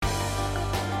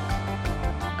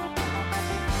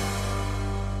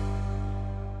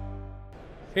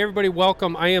Hey everybody,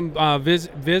 welcome. I am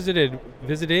visiting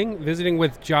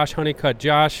with Josh Honeycutt.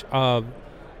 Josh,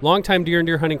 longtime deer and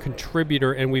deer hunting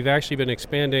contributor, and we've actually been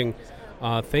expanding,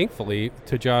 thankfully,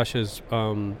 to Josh's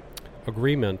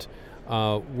agreement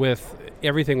with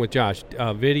everything with Josh.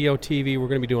 Video, TV, we're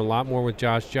going to be doing a lot more with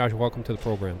Josh. Josh, welcome to the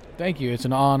program. Thank you. It's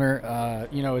an honor.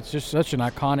 It's just such an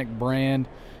iconic brand.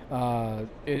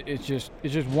 It's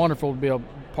just wonderful to be a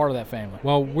part of that family.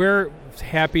 Well, we're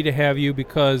happy to have you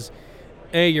because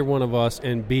A, you're one of us,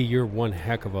 and B, you're one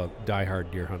heck of a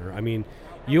diehard deer hunter. I mean,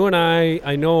 you and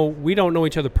I know we don't know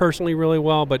each other personally really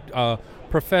well, but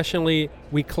professionally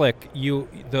we click.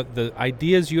 The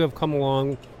ideas you have come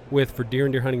along with for Deer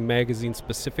and Deer Hunting magazine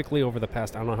specifically over the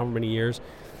past, I don't know how many years,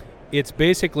 it's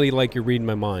basically like you're reading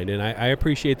my mind, and I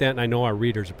appreciate that, and I know our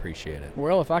readers appreciate it.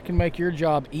 Well, if I can make your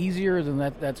job easier,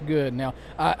 then that's good. Now,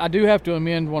 I do have to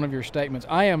amend one of your statements.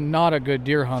 I am not a good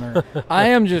deer hunter. I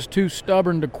am just too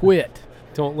stubborn to quit.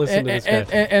 Don't listen to this guy.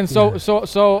 And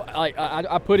so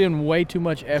I put in way too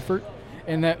much effort,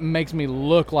 and that makes me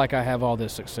look like I have all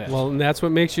this success. Well, and that's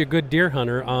what makes you a good deer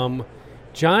hunter.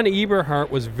 John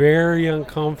Eberhart was very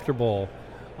uncomfortable.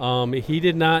 He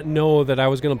did not know that I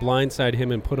was going to blindside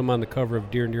him and put him on the cover of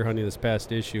Deer and Deer Hunting this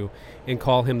past issue and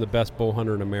call him the best bow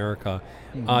hunter in America.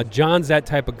 Mm-hmm. John's that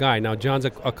type of guy. Now, John's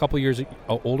a couple years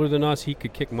older than us. He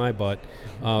could kick my butt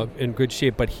in good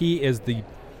shape, but he is the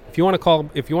 – if you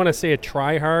want to say a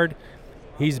try-hard,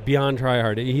 he's beyond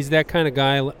try-hard. He's that kind of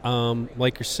guy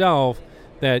like yourself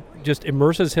that just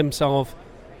immerses himself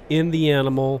in the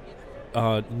animal,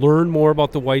 learn more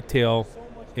about the whitetail.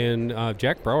 And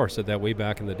Jack Brower said that way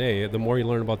back in the day. The more you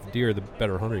learn about the deer, the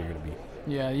better hunter you're going to be.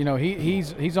 Yeah,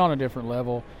 he's on a different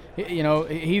level.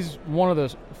 He's one of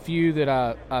the few that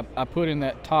I put in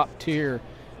that top tier,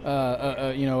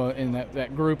 in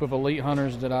that group of elite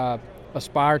hunters that I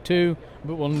aspire to,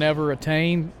 but will never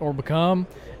attain or become.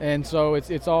 And so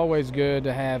it's always good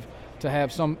to have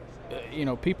some,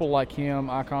 people like him,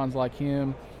 icons like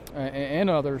him, and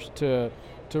others to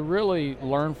really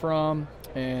learn from.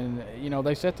 And,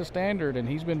 they set the standard, and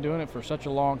he's been doing it for such a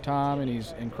long time, and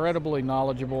he's incredibly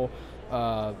knowledgeable,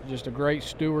 just a great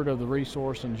steward of the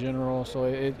resource in general.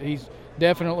 So he's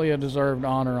definitely a deserved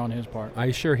honor on his part.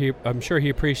 I'm sure he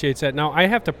appreciates that. Now, I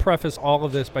have to preface all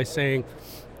of this by saying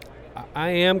I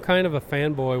am kind of a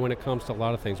fanboy when it comes to a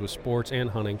lot of things with sports and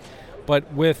hunting,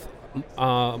 but with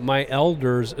my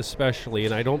elders especially,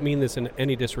 and I don't mean this in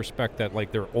any disrespect that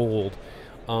like they're old,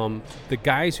 the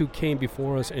guys who came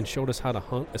before us and showed us how to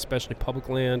hunt, especially public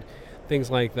land, things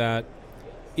like that,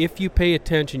 if you pay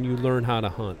attention, you learn how to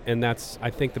hunt. And that's, I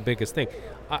think, the biggest thing.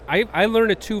 I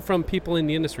learned it, too, from people in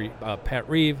the industry. Pat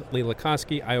Reeve, Lee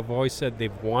Lukoski, I have always said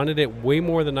they've wanted it way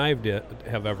more than I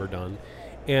have ever done.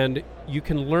 And you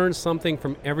can learn something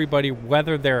from everybody,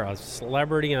 whether they're a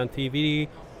celebrity on TV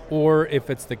or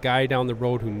if it's the guy down the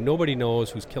road who nobody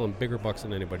knows who's killing bigger bucks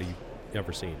than anybody you've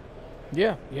ever seen.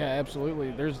 Yeah,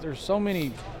 absolutely. There's so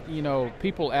many,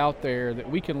 people out there that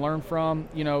we can learn from.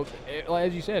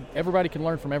 As you said, everybody can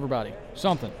learn from everybody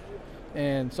something,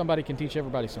 and somebody can teach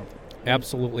everybody something.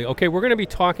 Absolutely. Okay, we're going to be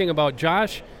talking about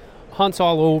Josh hunts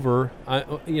all over.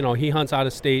 He hunts out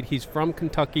of state. He's from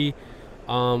Kentucky.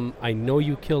 I know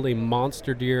you killed a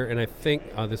monster deer, and I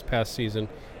think this past season,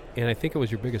 and I think it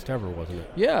was your biggest ever, wasn't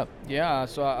it? Yeah.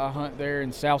 So I hunt there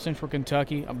in South Central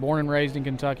Kentucky. I'm born and raised in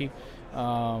Kentucky.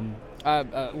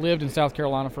 I lived in South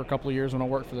Carolina for a couple of years when I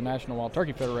worked for the National Wild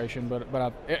Turkey Federation, but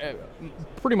I've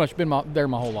pretty much been there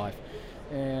my whole life,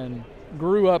 and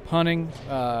grew up hunting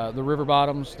the river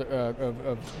bottoms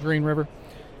of Green River,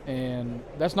 and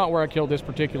that's not where I killed this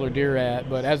particular deer at,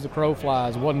 but as the crow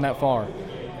flies, it wasn't that far,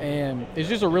 and it's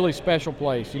just a really special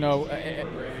place.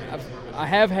 I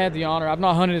have had the honor. I've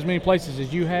not hunted as many places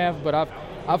as you have, but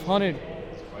I've hunted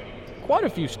quite a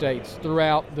few states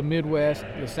throughout the Midwest,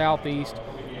 the Southeast,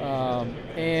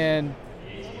 and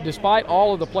despite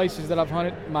all of the places that I've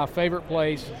hunted, my favorite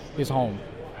place is home.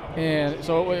 And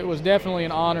so it was definitely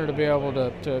an honor to be able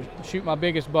to shoot my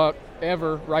biggest buck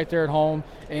ever right there at home,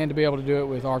 and to be able to do it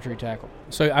with archery tackle.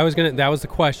 So that was the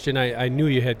question. I knew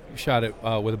you had shot it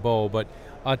with a bow, but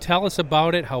tell us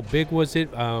about it. How big was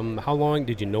it? How long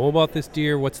did you know about this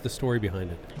deer? What's the story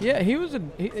behind it? Yeah,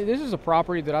 this is a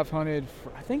property that I've hunted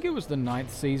for, I think it was the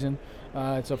 9th season.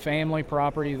 It's a family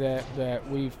property that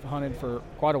we've hunted for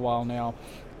quite a while now.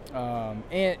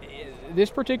 And this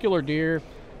particular deer,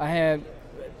 I had,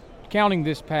 counting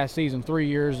this past season, 3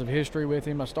 years of history with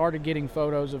him. I started getting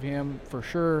photos of him for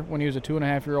sure when he was a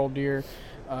 2.5-year-old deer.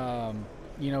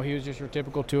 He was just your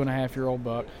typical 2.5-year-old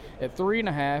buck. At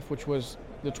 3.5, which was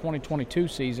the 2022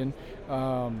 season,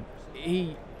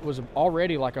 he was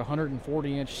already like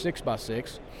 140-inch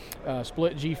 6x6,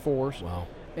 split G4s. Wow.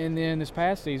 And then this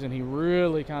past season, he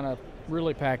really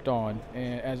packed on,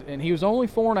 and he was only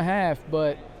 4.5,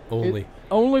 but only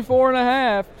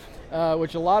 4.5.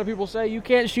 Which a lot of people say you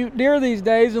can't shoot deer these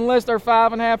days unless they're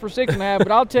 5.5 or 6.5.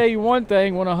 But I'll tell you one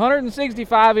thing: when a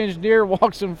 165-inch deer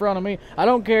walks in front of me, I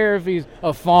don't care if he's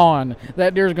a fawn.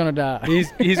 That deer's going to die.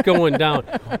 He's going down.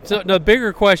 So the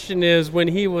bigger question is,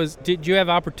 did you have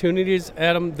opportunities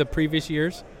at him the previous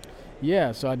years?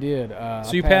 Yeah, so I did.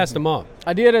 So you passed him up.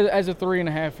 I did as a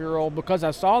 3.5-year-old because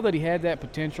I saw that he had that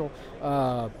potential.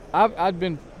 I've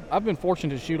been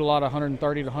fortunate to shoot a lot of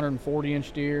 130 to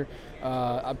 140-inch deer.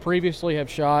 I previously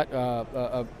have shot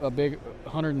a big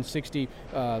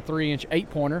 163-inch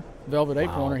 8-pointer, velvet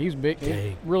 8-pointer. He's big.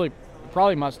 He's really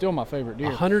probably still my favorite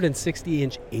deer.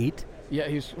 160-inch 8? Yeah,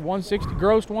 he's 160,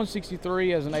 grossed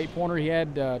 163 as an 8-pointer. He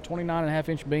had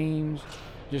 29.5-inch beams,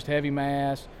 just heavy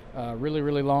mass. Really,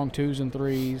 really long 2s and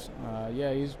 3s.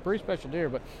 Yeah, he's a pretty special deer.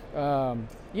 But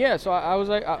so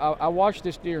I watched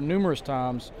this deer numerous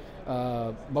times,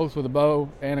 both with a bow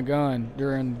and a gun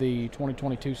during the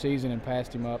 2022 season, and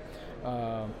passed him up.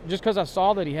 Just because I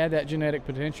saw that he had that genetic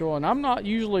potential, and I'm not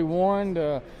usually one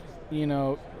to,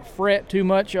 fret too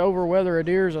much over whether a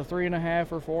deer is a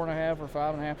 3.5 or 4.5 or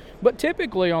 5.5. But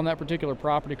typically on that particular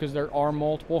property, because there are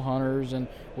multiple hunters, and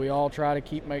we all try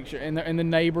to make sure, and the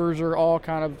neighbors are all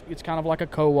it's kind of like a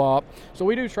co-op. So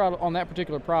we do try to, on that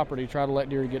particular property, try to let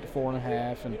deer get to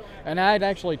 4.5. And I'd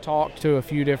actually talked to a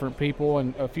few different people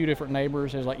and a few different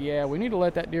neighbors. It's like, yeah, we need to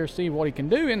let that deer see what he can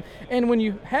do. And when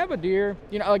you have a deer,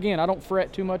 again, I don't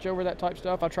fret too much over that type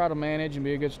stuff. I try to manage and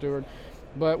be a good steward.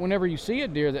 But whenever you see a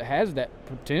deer that has that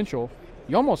potential,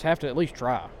 you almost have to at least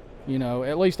try.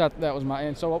 At least that was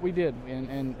and so what we did.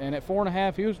 And at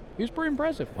 4.5, he was pretty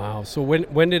impressive. Wow. So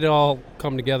when did it all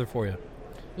come together for you?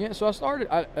 Yeah, so I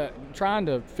started trying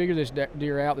to figure this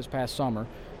deer out this past summer.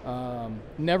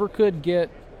 Never could get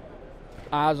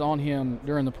eyes on him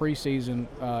during the preseason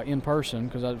in person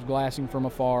because I was glassing from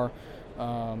afar.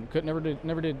 Never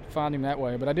did find him that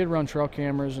way, but I did run trail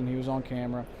cameras and he was on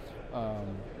camera.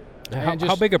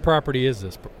 How big a property is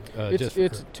this?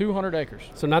 It's 200 acres.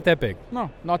 So not that big.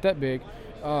 No, not that big.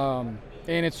 And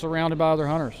it's surrounded by other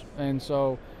hunters. And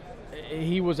so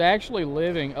he was actually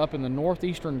living up in the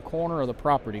northeastern corner of the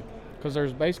property, because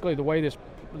there's basically the way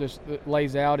this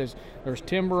lays out is there's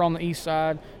timber on the east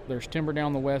side, there's timber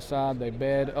down the west side, they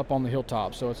bed up on the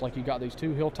hilltops. So it's like you got these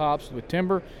two hilltops with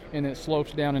timber, and it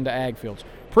slopes down into ag fields.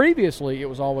 Previously, it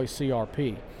was always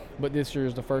CRP. But this year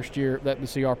is the first year that the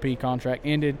CRP contract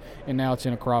ended, and now it's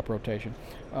in a crop rotation.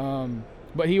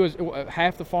 But he was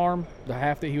half the farm, the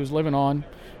half that he was living on.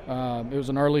 It was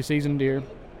an early season deer,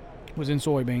 was in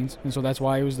soybeans, and so that's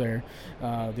why he was there.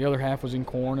 The other half was in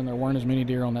corn, and there weren't as many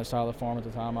deer on that side of the farm at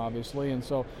the time, obviously. And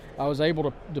so I was able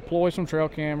to deploy some trail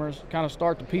cameras, kind of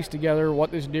start to piece together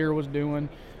what this deer was doing.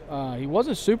 He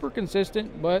wasn't super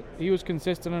consistent, but he was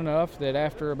consistent enough that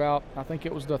after about, I think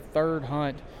it was the third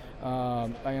hunt,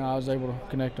 I was able to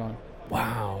connect on him.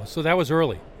 Wow. So that was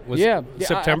early.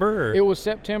 September? It was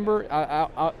September.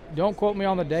 I don't quote me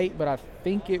on the date, but I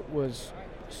think it was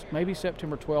maybe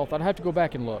September 12th. I'd have to go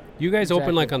back and look. You guys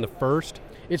open like on the 1st?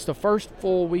 It's the first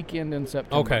full weekend in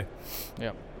September. Okay.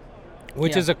 Yeah.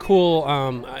 Which is a cool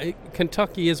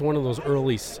Kentucky is one of those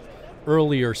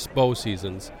earlier bow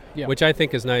seasons, which I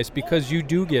think is nice because you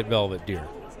do get velvet deer.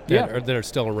 That are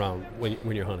still around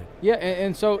when you're hunting. Yeah,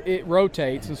 and so it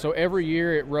rotates, and so every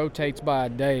year it rotates by a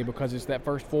day because it's that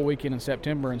first full weekend in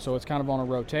September, and so it's kind of on a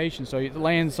rotation. So it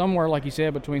lands somewhere, like you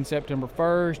said, between September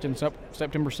 1st and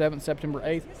September 7th, September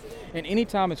 8th. And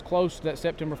anytime it's close to that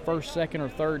September 1st, 2nd,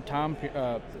 or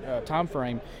 3rd time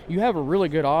frame, you have a really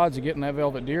good odds of getting that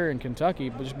velvet deer in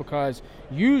Kentucky, just because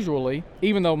usually,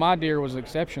 even though my deer was an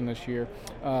exception this year,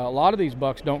 a lot of these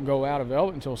bucks don't go out of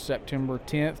velvet until September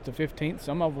 10th to 15th.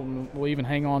 Some of them will even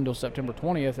hang on until September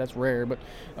 20th. That's rare, but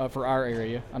for our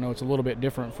area, I know it's a little bit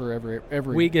different for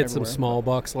every. We get some small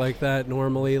bucks like that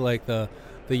normally, like the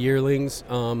yearlings.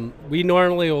 We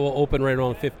normally will open right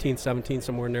around 15th, 17th,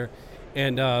 somewhere in there.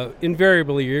 And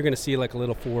invariably, you're going to see like a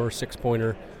little 4 or 6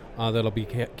 pointer that'll be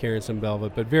carrying some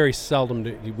velvet, but very seldom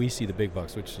do we see the big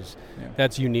bucks, which is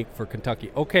that's unique for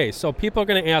Kentucky. Okay, so people are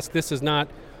going to ask. This is not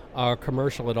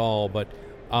commercial at all, but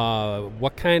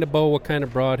what kind of bow, what kind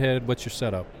of broadhead, what's your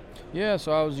setup? Yeah,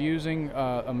 so I was using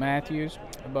a Matthews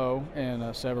bow and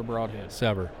a Sever broadhead.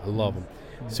 Sever, I love them.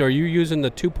 So are you using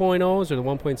the 2.0s or the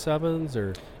 1.7s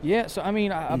or? Yeah, so I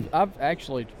mean, I've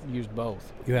actually used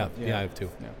both. You have? Yeah, I have too.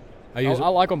 Yeah. I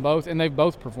like them both, and they've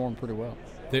both performed pretty well.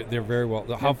 They're very well.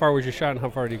 How far was your shot, and how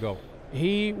far did you go?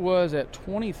 He was at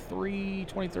 23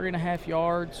 and a half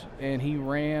yards, and he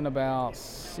ran about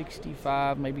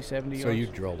 65, maybe 70 yards. So you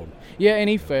drilled him. Yeah, and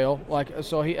he fell. I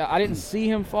didn't see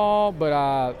him fall, but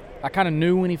I kind of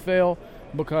knew when he fell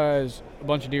because a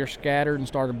bunch of deer scattered and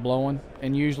started blowing.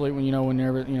 And usually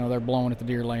whenever they're blowing at the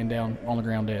deer laying down on the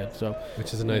ground dead. So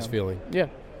which is a nice feeling. Yeah.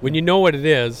 When you know what it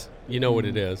is, you know what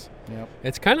it is. Yep.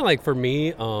 It's kind of like for me,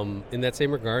 in that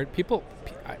same regard,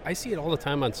 I see it all the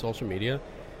time on social media.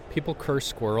 People curse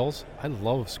squirrels. I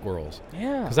love squirrels.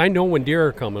 Yeah. Because I know when deer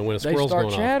are coming, when a squirrel's going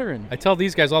off. They start chattering. I tell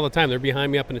these guys all the time. They're behind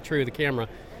me up in the tree with the camera.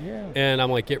 Yeah. And I'm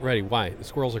like, get ready. Why? The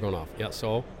squirrels are going off. Yeah,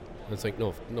 so? It's like,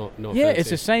 no yeah, offense. it's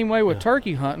the same way with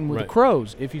turkey hunting with the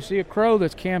crows. If you see a crow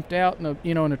that's camped out in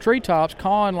the treetops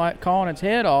cawing its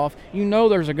head off,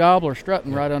 there's a gobbler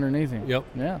strutting right underneath him. Yep.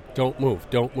 Yeah. Don't move.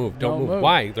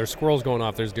 Why? There's squirrels going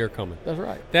off. There's deer coming. That's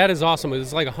right. That is awesome.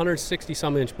 It's like a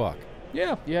 160-some inch buck.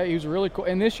 Yeah, he was really cool.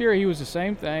 And this year he was the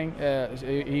same thing.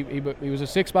 He was a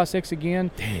 6x6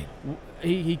 again. Dang.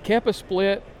 He kept a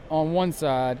split on one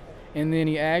side, and then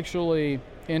he actually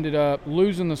ended up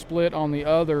losing the split on the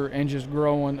other and just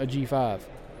growing a G5.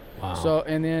 Wow. So,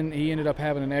 and then he ended up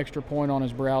having an extra point on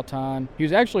his brow tine. He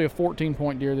was actually a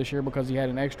 14-point deer this year because he had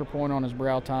an extra point on his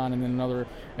brow tine and then another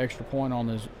extra point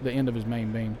on the end of his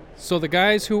main beam. So the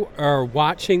guys who are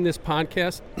watching this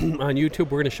podcast on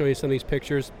YouTube, we're going to show you some of these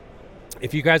pictures.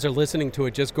 If you guys are listening to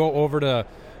it, just go over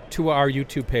to our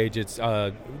YouTube page. It's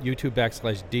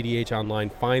YouTube.com/DDH Online.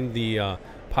 Find the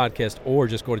podcast, or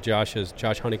just go to Josh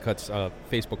Honeycutt's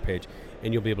Facebook page,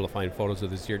 and you'll be able to find photos of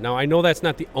this deer. Now, I know that's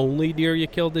not the only deer you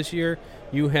killed this year.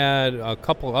 You had a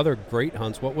couple other great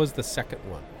hunts. What was the second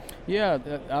one? Yeah,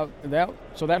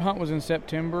 that hunt was in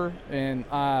September, and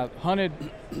I hunted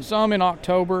some in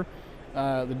October.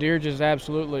 The deer just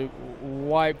absolutely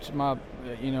wiped me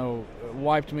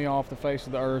off the face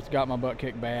of the earth, got my butt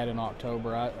kicked bad in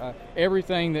October.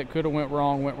 Everything that could have went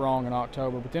wrong in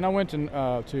October. But then I went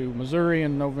to Missouri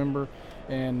in November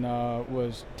and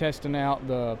was testing out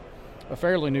a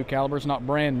fairly new caliber. It's not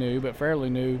brand new, but fairly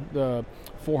new, the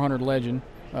 400 Legend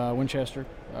Winchester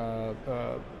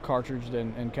cartridge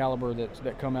and caliber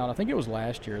that come out. I think it was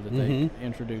last year that they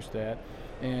introduced that.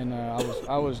 And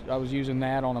I was using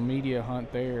that on a media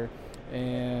hunt there,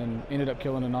 and ended up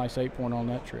killing a nice 8-point on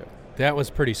that trip. That was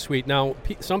pretty sweet. Now,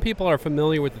 some people are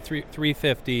familiar with the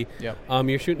 350. Yep.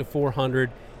 You're shooting a 400.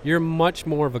 You're much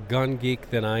more of a gun geek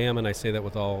than I am, and I say that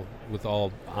with all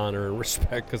honor and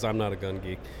respect because I'm not a gun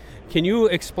geek. Can you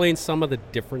explain some of the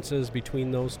differences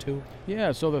between those two?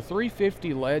 Yeah. So the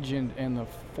 350 Legend and the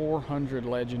 400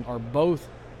 Legend are both,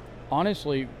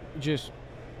 honestly, just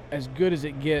as good as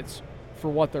it gets for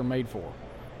what they're made for.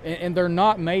 And they're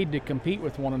not made to compete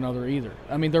with one another either.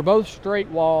 I mean, they're both straight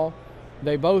wall.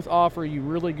 They both offer you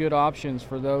really good options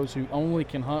for those who only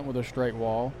can hunt with a straight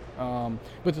wall.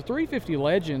 But the 350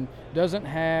 Legend doesn't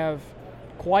have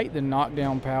quite the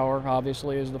knockdown power,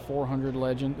 obviously, as the 400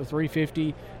 Legend. The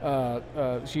 350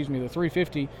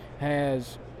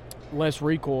 has less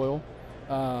recoil,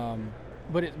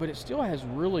 but it still has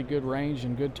really good range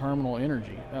and good terminal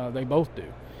energy. They both do.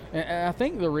 And I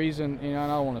think the reason, and I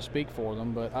don't want to speak for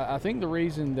them, but I think the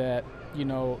reason that,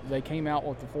 they came out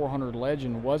with the 400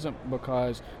 Legend wasn't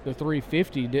because the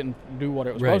 350 didn't do what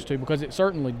it was supposed to, because it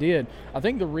certainly did. I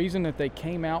think the reason that they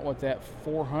came out with that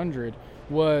 400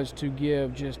 was to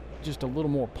give just a little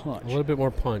more punch. A little bit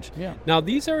more punch. Yeah. Now,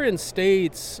 these are in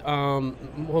states,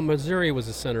 Missouri was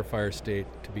a center fire state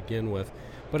to begin with.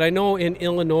 But I know in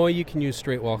Illinois you can use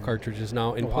straight wall cartridges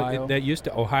now. Ohio.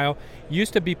 Ohio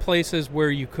used to be places where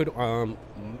you could.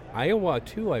 Iowa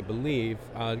too, I believe.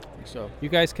 So you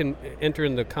guys can enter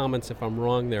in the comments if I'm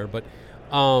wrong there. But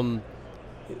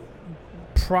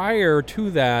prior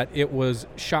to that, it was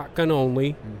shotgun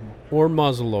only or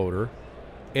muzzleloader.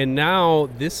 And now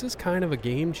this is kind of a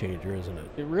game changer, isn't it?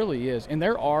 It really is. And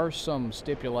there are some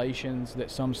stipulations that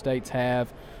some states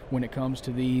have when it comes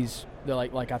to these.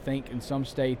 Like I think in some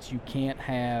states you can't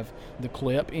have the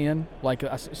clip in. Like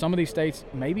some of these states,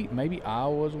 maybe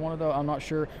Iowa is one of those, I'm not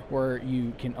sure, where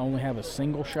you can only have a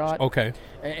single shot. Okay.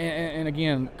 And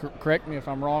again, correct me if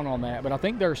I'm wrong on that, but I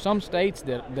think there are some states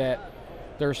that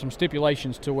there are some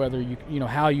stipulations to whether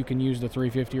how you can use the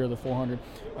 350 or the 400.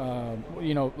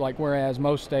 Like whereas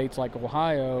most states like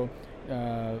Ohio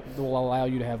will allow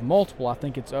you to have multiple. I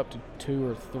think it's up to 2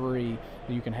 or 3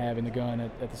 that you can have in the gun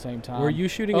at the same time. Were you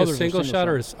shooting a single shot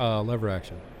or lever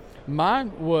action?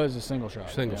 Mine was a single shot.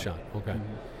 Single shot, okay.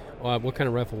 What kind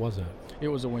of rifle was that? It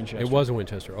was a Winchester. It was a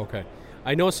Winchester, okay.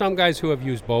 I know some guys who have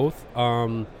used both.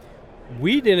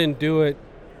 We didn't do it.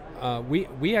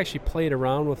 We actually played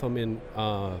around with them in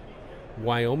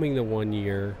Wyoming the one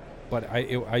year, but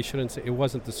I shouldn't say it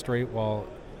wasn't the straight wall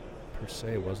per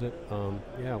se, was it?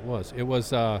 Yeah, it was.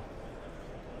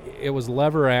 It was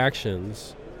lever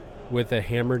actions with a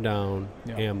hammer down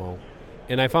ammo,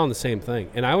 and I found the same thing.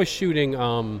 And I was shooting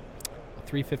a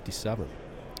 357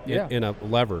 in a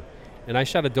lever, and I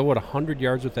shot a doe at 100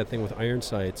 yards with that thing with iron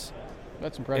sights.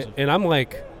 That's impressive. And I'm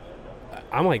like,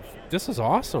 this is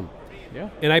awesome. Yeah.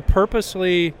 And I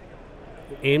purposely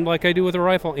aimed like I do with a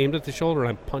rifle, aimed at the shoulder,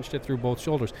 and I punched it through both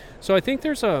shoulders. So I think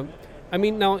there's now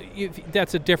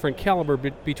that's a different caliber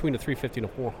between a 350 and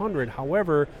a 400.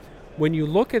 However, when you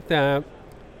look at that,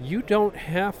 you don't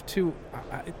have to.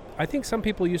 I think some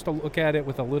people used to look at it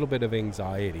with a little bit of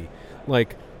anxiety,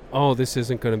 like, oh, this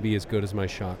isn't going to be as good as my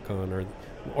shotgun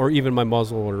or even my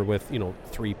muzzleloader with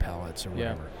 3 pellets or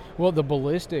whatever. Well, the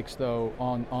ballistics though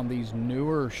on these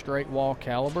newer straight wall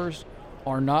calibers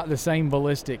are not the same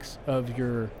ballistics of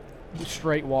your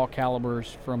straight wall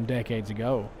calibers from decades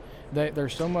ago.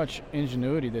 There's so much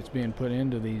ingenuity that's being put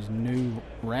into these new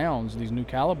rounds, these new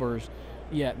calibers.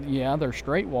 Yeah, they're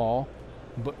straight wall,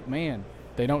 but man,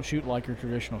 they don't shoot like your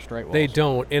traditional straight walls. They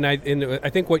don't, and I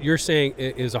think what you're saying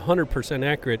is 100%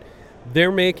 accurate.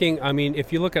 They're making,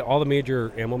 if you look at all the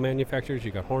major ammo manufacturers,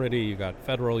 you've got Hornady, you've got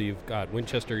Federal, you've got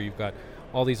Winchester, you've got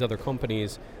all these other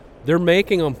companies. They're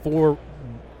making them for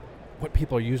what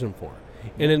people are using for.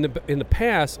 And in the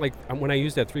past, like when I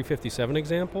used that 357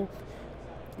 example,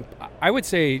 I would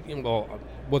say,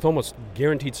 with almost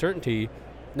guaranteed certainty,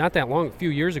 not that long, a few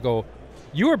years ago,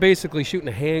 you were basically shooting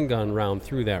a handgun round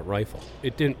through that rifle.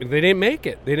 They didn't make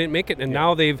it, and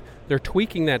now they're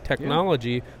tweaking that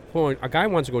technology. Yeah. Well, a guy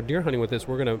wants to go deer hunting with this,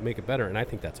 we're going to make it better, and I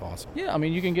think that's awesome. Yeah,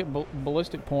 you can get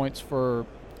ballistic points for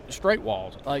straight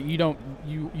walls.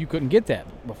 You couldn't get that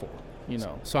before.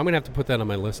 So I'm going to have to put that on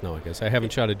my list now, I guess. I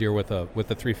haven't shot a deer with a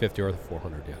 350 or the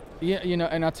 400 yet. Yeah,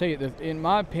 and I'll tell you, in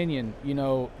my opinion,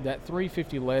 that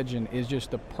 350 Legend is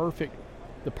just the perfect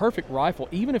rifle,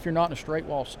 even if you're not in a straight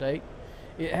wall state.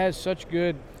 It has such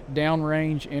good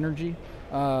downrange energy,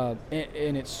 and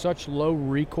it's such low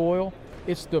recoil.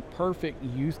 It's the perfect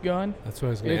youth gun. That's what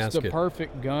I was going to ask. It's the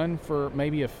perfect gun for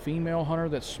maybe a female hunter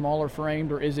that's smaller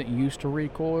framed or isn't used to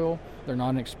recoil. They're not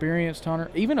an experienced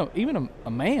hunter. Even a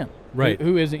man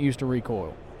who isn't used to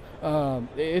recoil.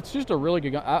 It's just a really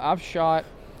good gun. I've shot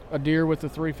a deer with the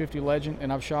 350 Legend,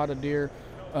 and I've shot a deer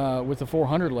with the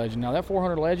 400 Legend. Now that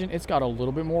 400 Legend, it's got a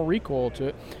little bit more recoil to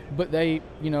it, but they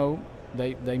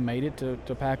made it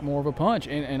to pack more of a punch.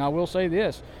 And I will say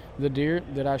this, the deer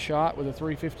that I shot with a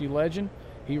 350 Legend,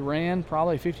 he ran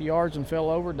probably 50 yards and fell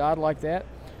over, died like that.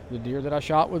 The deer that I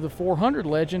shot with the 400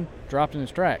 Legend dropped in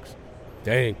his tracks.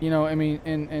 Dang. So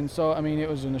it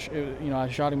was I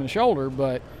shot him in the shoulder,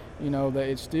 but that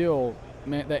it's still,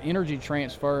 man, that energy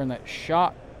transfer and that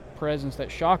shock presence, that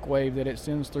shock wave that it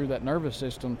sends through that nervous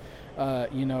system.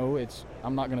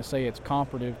 I'm not going to say it's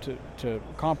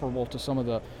comparable to some of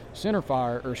the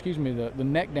centerfire, the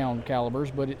neck down calibers,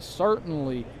 but it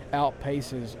certainly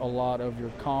outpaces a lot of your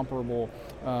comparable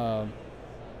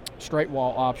straight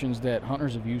wall options that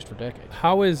hunters have used for decades.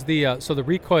 How is so the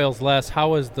recoil's less?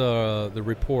 How is the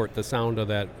report, the sound of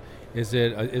that? Is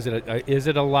it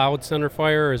a loud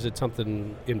centerfire, or is it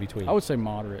something in between? I would say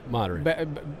moderate.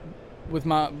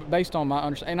 Based on my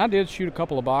understanding, and I did shoot a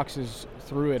couple of boxes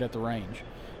through it at the range,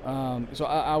 so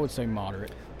I would say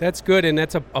moderate. That's good, and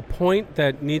that's a point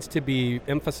that needs to be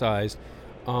emphasized.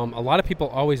 A lot of people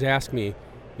always ask me,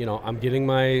 I'm getting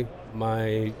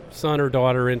my son or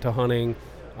daughter into hunting,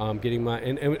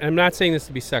 and I'm not saying this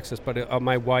to be sexist, but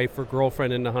my wife or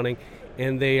girlfriend into hunting,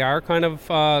 and they are kind of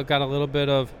got a little bit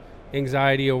of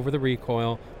anxiety over the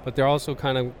recoil, but they're also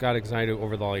kind of got anxiety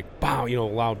over the bow,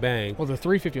 loud bang. Well, the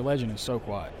 350 Legend is so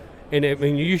quiet. And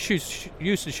when you used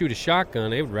to shoot a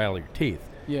shotgun, it would rattle your teeth.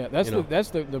 Yeah, that's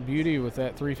the beauty with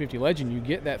that 350 Legend. You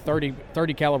get that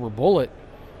 30 caliber bullet,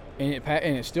 and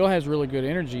it still has really good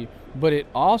energy, but it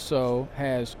also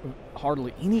has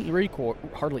hardly any recoil,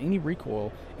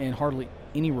 and hardly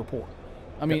any report.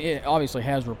 It obviously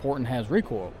has report and has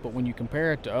recoil, but when you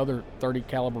compare it to other 30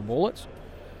 caliber bullets,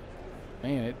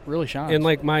 man, it really shines. And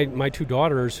like my two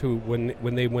daughters, who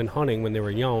when they went hunting when they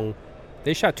were young,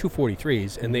 they shot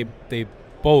 243s, and they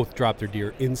both dropped their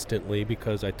deer instantly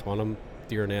because I taught them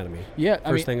deer anatomy. Yeah,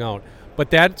 first thing out. But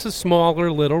that's a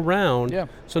smaller little round. Yeah.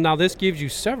 So now this gives you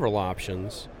several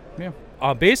options. Yeah.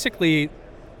 Basically,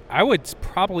 I would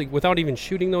probably, without even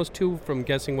shooting those two, from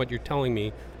guessing what you're telling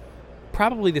me,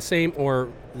 probably the same or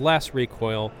less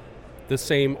recoil, the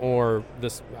same or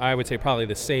this. I would say probably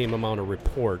the same amount of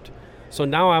report. So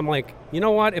now I'm like, you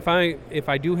know what? If I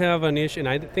do have an issue, and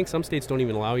I think some states don't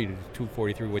even allow you to do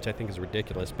 243, which I think is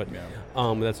ridiculous, but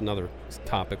that's another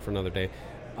topic for another day.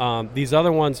 These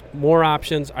other ones, more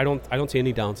options. I don't see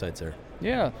any downsides there.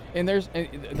 Yeah, and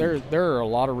there are a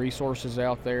lot of resources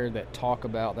out there that talk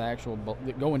about the actual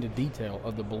that go into detail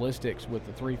of the ballistics with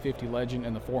the 350 Legend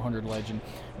and the 400 Legend.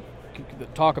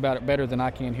 Talk about it better than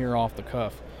I can here off the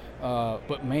cuff.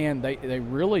 But man, they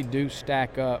really do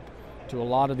stack up to a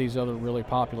lot of these other really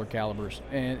popular calibers,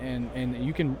 and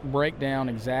you can break down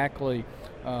exactly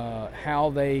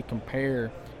how they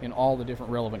compare in all the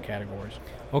different relevant categories.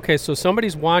 Okay, so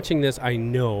somebody's watching this, I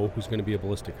know, who's going to be a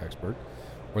ballistic expert,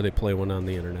 or they play one on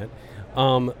the internet.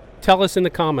 Tell us in the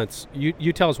comments.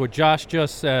 You tell us what Josh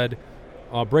just said.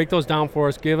 Break those down for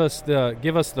us. Give us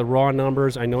the raw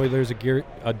numbers. I know there's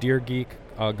a Deer Geek,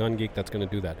 Gun Geek that's going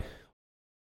to do that.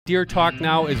 Deer Talk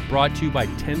Now is brought to you by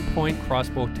 10-Point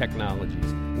Crossbow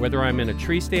Technologies. Whether I'm in a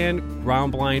tree stand,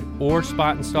 ground blind, or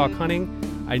spot and stalk hunting,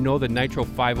 I know the Nitro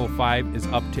 505 is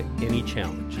up to any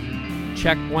challenge.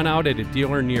 Check one out at a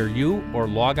dealer near you or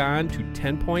log on to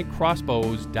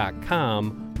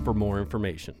 10pointcrossbows.com for more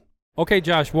information. Okay,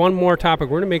 Josh, one more topic.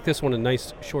 We're going to make this one a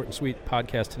nice, short and sweet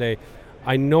podcast today.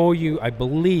 I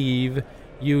believe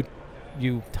you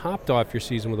topped off your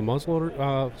season with a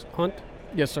muzzleloader hunt.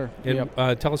 Yes, sir. And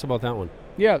tell us about that one.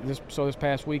 Yeah, this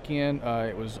past weekend,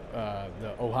 it was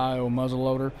the Ohio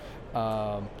muzzleloader,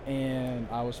 and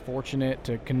I was fortunate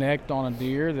to connect on a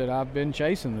deer that I've been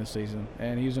chasing this season.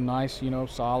 And he's a nice,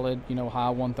 solid,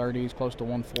 high 130s, close to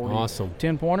 140. Awesome.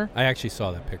 10-pointer. I actually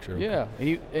saw that picture. Yeah,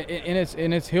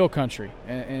 it's hill country,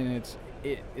 and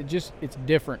it's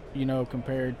different,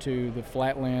 compared to the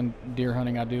flatland deer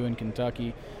hunting I do in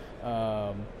Kentucky.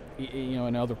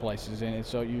 In other places, and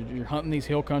so you're hunting these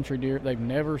hill country deer. They've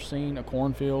never seen a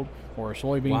cornfield or a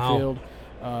soybean field.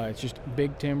 It's just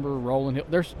big timber, rolling hill.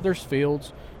 There's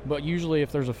fields, but usually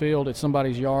if there's a field, it's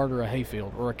somebody's yard or a hay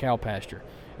field or a cow pasture.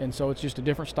 And so it's just a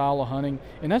different style of hunting,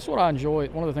 and that's what I enjoy.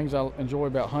 One of the things I enjoy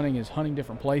about hunting is hunting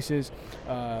different places,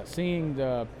 seeing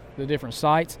the different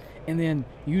sites, and then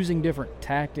using different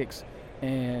tactics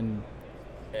and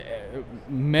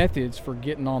methods for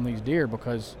getting on these deer,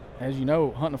 because as you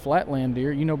know, hunting a flatland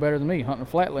deer, you know better than me, hunting a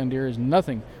flatland deer is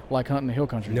nothing like hunting a hill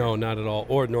country deer. No, not at all.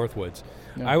 Or Northwoods.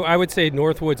 No. I would say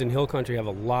Northwoods and hill country have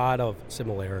a lot of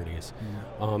similarities.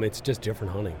 It's just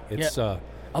different hunting.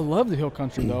 I love the hill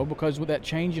country, though, because with that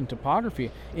change in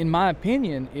topography, in my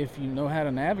opinion, if you know how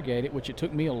to navigate it, which it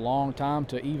took me a long time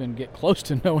to even get close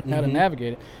to knowing how to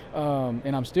navigate it,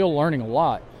 and I'm still learning a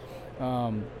lot,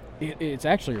 it's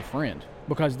actually your friend,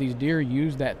 because these deer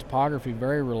use that topography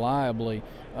very reliably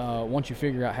once you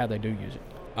figure out how they do use it.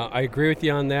 I agree with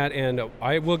you on that, and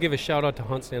I will give a shout out to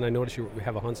HuntStand. I noticed you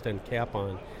have a HuntStand cap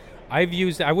on. I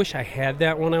wish I had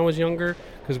that when I was younger,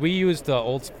 because we used the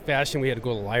old-fashioned, we had to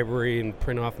go to the library and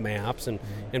print off maps and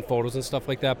photos and stuff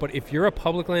like that. But if you're a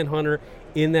public land hunter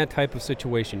in that type of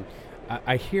situation,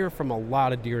 I hear from a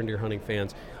lot of deer and deer hunting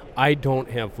fans, I don't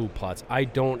have food plots. I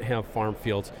don't have farm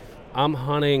fields. I'm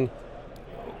hunting,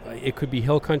 it could be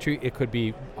hill country, it could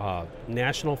be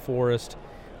national forest.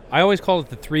 I always call it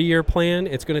the 3-year plan.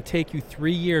 It's going to take you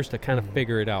 3 years to kind of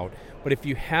figure it out. But if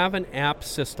you have an app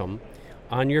system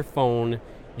on your phone,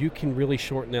 you can really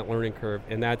shorten that learning curve.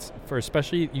 And that's for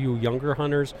especially you younger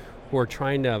hunters who are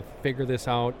trying to figure this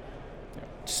out.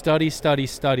 Study.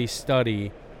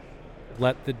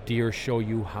 Let the deer show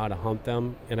you how to hunt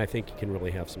them, and I think you can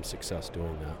really have some success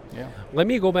doing that. Yeah. Let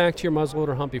me go back to your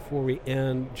muzzleloader hunt before we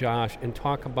end, Josh, and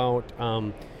talk about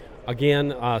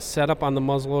setup on the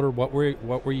muzzleloader.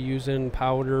 What were you using?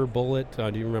 Powder, bullet?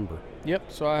 Do you remember?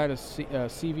 Yep. So I had a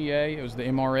CVA. It was the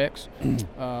MRX.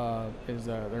 Is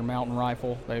their mountain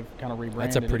rifle. They've kind of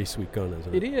rebranded. That's a pretty sweet gun,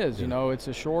 isn't it? It is. Yeah. It's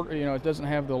a short. It doesn't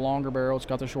have the longer barrel. It's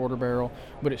got the shorter barrel,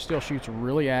 but it still shoots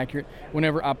really accurate.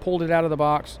 Whenever I pulled it out of the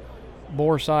box,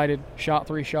 bore sighted, shot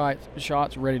 3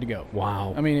 shots, ready to go.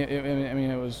 Wow. I mean,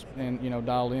 it was, and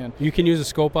dialed in. You can use a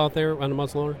scope out there on a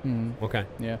muzzleloader? Mm-hmm. Okay.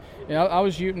 Yeah. I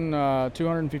was shooting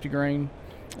 250 grain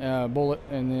bullet,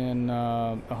 and then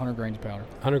 100 grains of powder.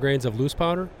 100 grains of loose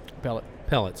powder?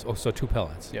 Pellets. Oh, so 2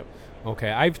 pellets. Yep.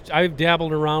 Okay. I've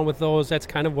dabbled around with those. That's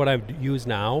kind of what I use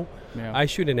now. Yeah. I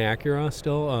shoot an Acura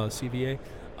still, CVA.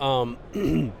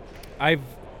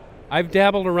 I've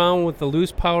dabbled around with the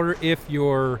loose powder if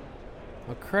you're.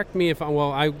 Correct me if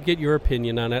I get your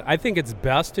opinion on it. I think it's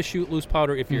best to shoot loose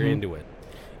powder if you're into it,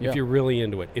 if you're really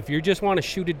into it. If you just want to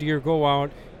shoot a deer, go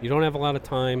out, you don't have a lot of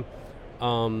time,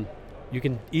 you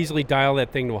can easily dial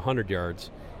that thing to 100 yards.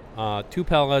 2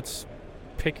 pellets,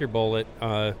 pick your bullet,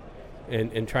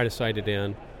 and try to sight it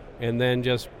in. And then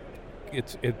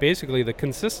it basically, the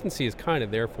consistency is kind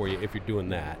of there for you if you're doing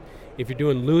that. If you're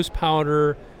doing loose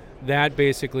powder, that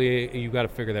basically, you got to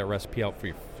figure that recipe out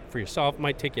for yourself. It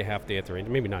might take you a half day at the range,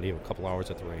 maybe not even a couple hours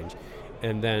at the range,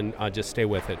 and then just stay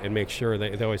with it and make sure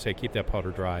they always say keep that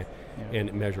powder dry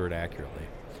and measure it accurately.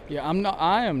 Yeah,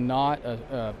 I am not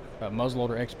a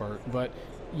muzzleloader expert, but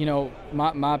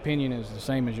my opinion is the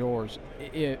same as yours.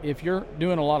 If you're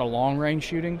doing a lot of long range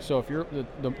shooting, so if you're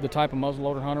the type of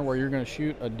muzzleloader hunter where you're going to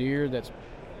shoot a deer that's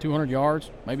 200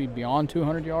 yards, maybe beyond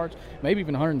 200 yards, maybe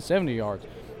even 170 yards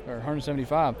or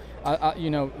 175,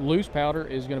 loose powder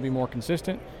is going to be more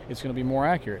consistent. It's going to be more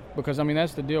accurate because,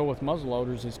 that's the deal with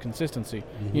muzzleloaders is consistency.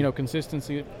 Mm-hmm.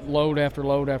 Consistency, load after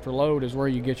load after load is where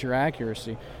you get your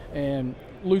accuracy. And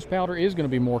loose powder is going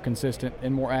to be more consistent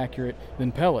and more accurate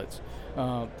than pellets.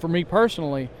 For me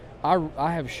personally,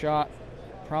 I have shot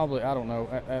probably, I don't know,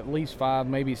 at least 5,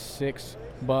 maybe 6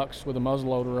 bucks with a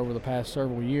muzzleloader over the past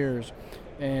several years.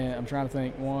 And I'm trying to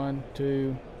think, 1,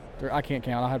 2, 3, I can't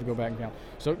count. I'll have to go back and count.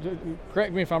 So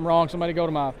correct me if I'm wrong. Somebody go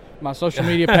to my social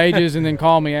media pages and then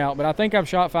call me out. But I think I've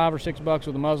shot 5 or 6 bucks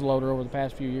with a muzzleloader over the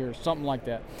past few years, something like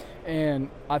that. And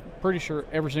I'm pretty sure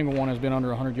every single one has been under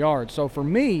 100 yards. So for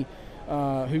me,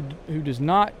 who does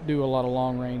not do a lot of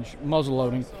long-range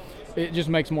muzzleloading, it just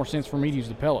makes more sense for me to use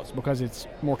the pellets because it's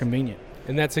more convenient.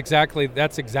 And that's exactly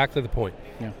the point.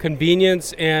 Yeah.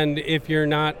 Convenience, and if you're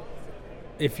not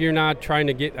trying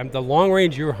to get the long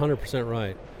range, you're 100%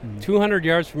 right. Mm-hmm. 200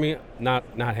 yards for me, not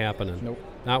happening. Nope.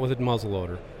 Not with a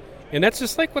muzzleloader. And that's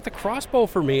just like with the crossbow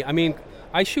for me.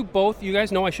 I shoot both. You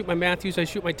guys know I shoot my Matthews. I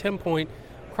shoot my 10-point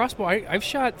crossbow. I've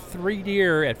shot 3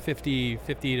 deer at 50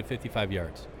 to 55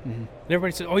 yards. Mm-hmm. And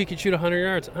everybody says, "Oh, you can shoot 100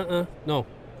 yards." No.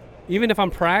 Even if I'm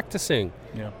practicing,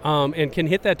 and can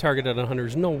hit that target at 100,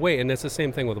 there's no way. And that's the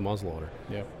same thing with a muzzleloader.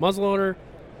 Yeah. Muzzleloader,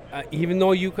 even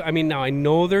though now I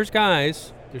know there's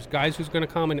guys who's going to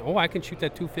come and, I can shoot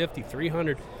that 250,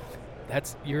 300.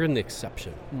 You're in the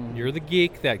exception. Mm. You're the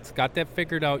geek that's got that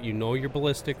figured out. You know your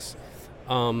ballistics.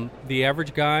 The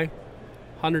average guy,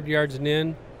 100 yards and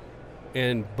in,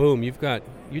 and boom, you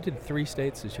did 3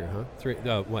 states this year, huh? 3,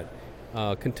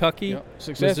 Kentucky,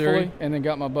 successfully, Missouri, and then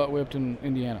got my butt whipped in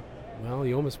Indiana. Well,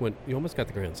 you almost got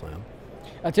the Grand Slam.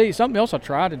 I tell you, something else I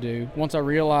tried to do once I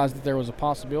realized that there was a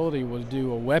possibility was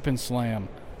do a weapon slam.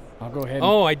 I'll go ahead.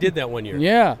 I did that one year.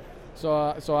 Yeah.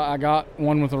 So I got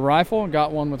one with a rifle,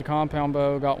 got one with a compound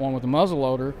bow, got one with a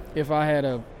muzzleloader. If I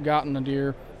had gotten a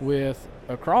deer with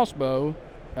a crossbow,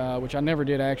 which I never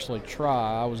did actually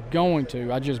try. I was going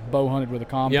to. I just bow hunted with a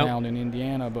compound in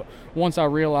Indiana. But once I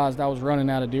realized I was running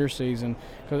out of deer season,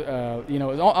 I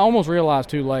almost realized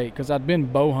too late because I'd been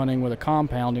bow hunting with a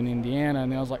compound in Indiana,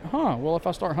 and then I was like, well, if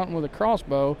I start hunting with a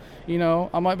crossbow,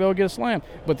 I might be able to get a slam.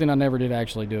 But then I never did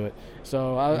actually do it.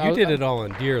 So you did it all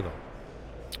on deer, though.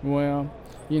 Well,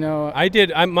 I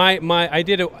did. I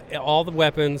did all the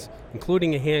weapons,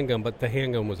 including a handgun, but the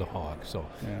handgun was a hog. So,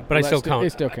 but I still count.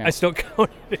 It still counts. I still count.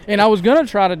 And I was gonna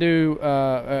try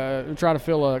to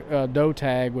fill a doe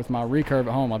tag with my recurve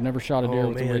at home. I've never shot a deer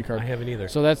with a recurve. I haven't either.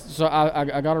 So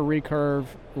I got a recurve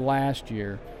last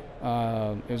year.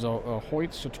 It was a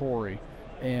Hoyt Satori,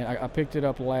 and I picked it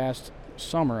up last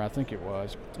summer, I think it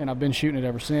was, and I've been shooting it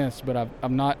ever since. But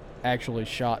I've not actually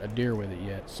shot a deer with it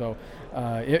yet. So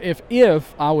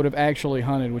if I would have actually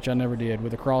hunted, which I never did,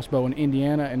 with a crossbow in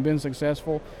Indiana and been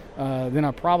successful, then I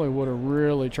probably would have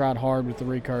really tried hard with the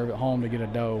recurve at home to get a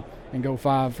doe and go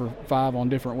 5 for 5 on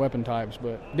different weapon types,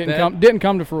 but didn't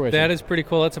come to fruition. That is pretty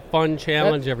cool. That's a fun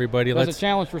challenge, everybody. That's a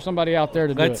challenge for somebody out there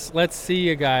to do it. Let's see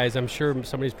you guys. I'm sure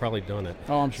somebody's probably done it.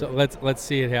 Oh, I'm sure. So let's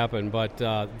see it happen. But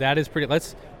that is pretty.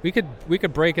 We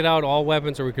could break it out all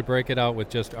weapons, or we could break it out with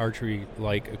just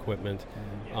archery-like equipment.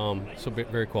 So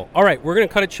very cool. All right, we're going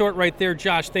to cut it short right there.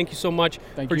 Josh, thank you so much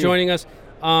for joining us.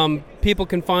 People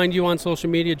can find you on social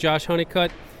media, Josh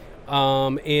Honeycutt,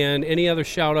 and any other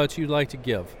shout-outs you'd like to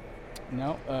give.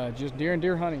 No, just deer and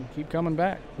deer hunting. Keep coming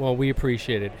back. Well, we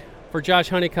appreciate it. For Josh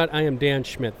Honeycutt, I am Dan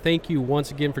Schmidt. Thank you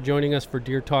once again for joining us for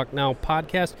Deer Talk Now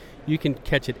podcast. You can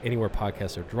catch it anywhere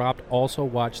podcasts are dropped. Also,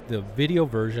 watch the video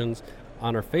versions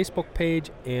on our Facebook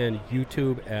page and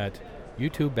YouTube at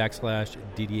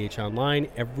YouTube.com/DDH Online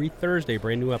every Thursday,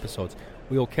 brand new episodes.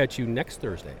 We will catch you next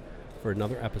Thursday for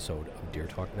another episode of Deer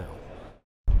Talk Now.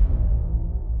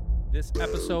 This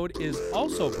episode is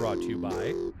also brought to you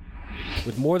by,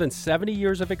 with more than 70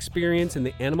 years of experience in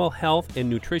the animal health and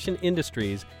nutrition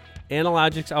industries,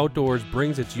 Analogics Outdoors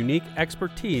brings its unique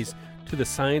expertise to the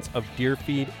science of deer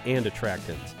feed and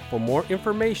attractants. For more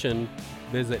information,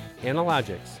 visit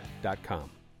analogics.com.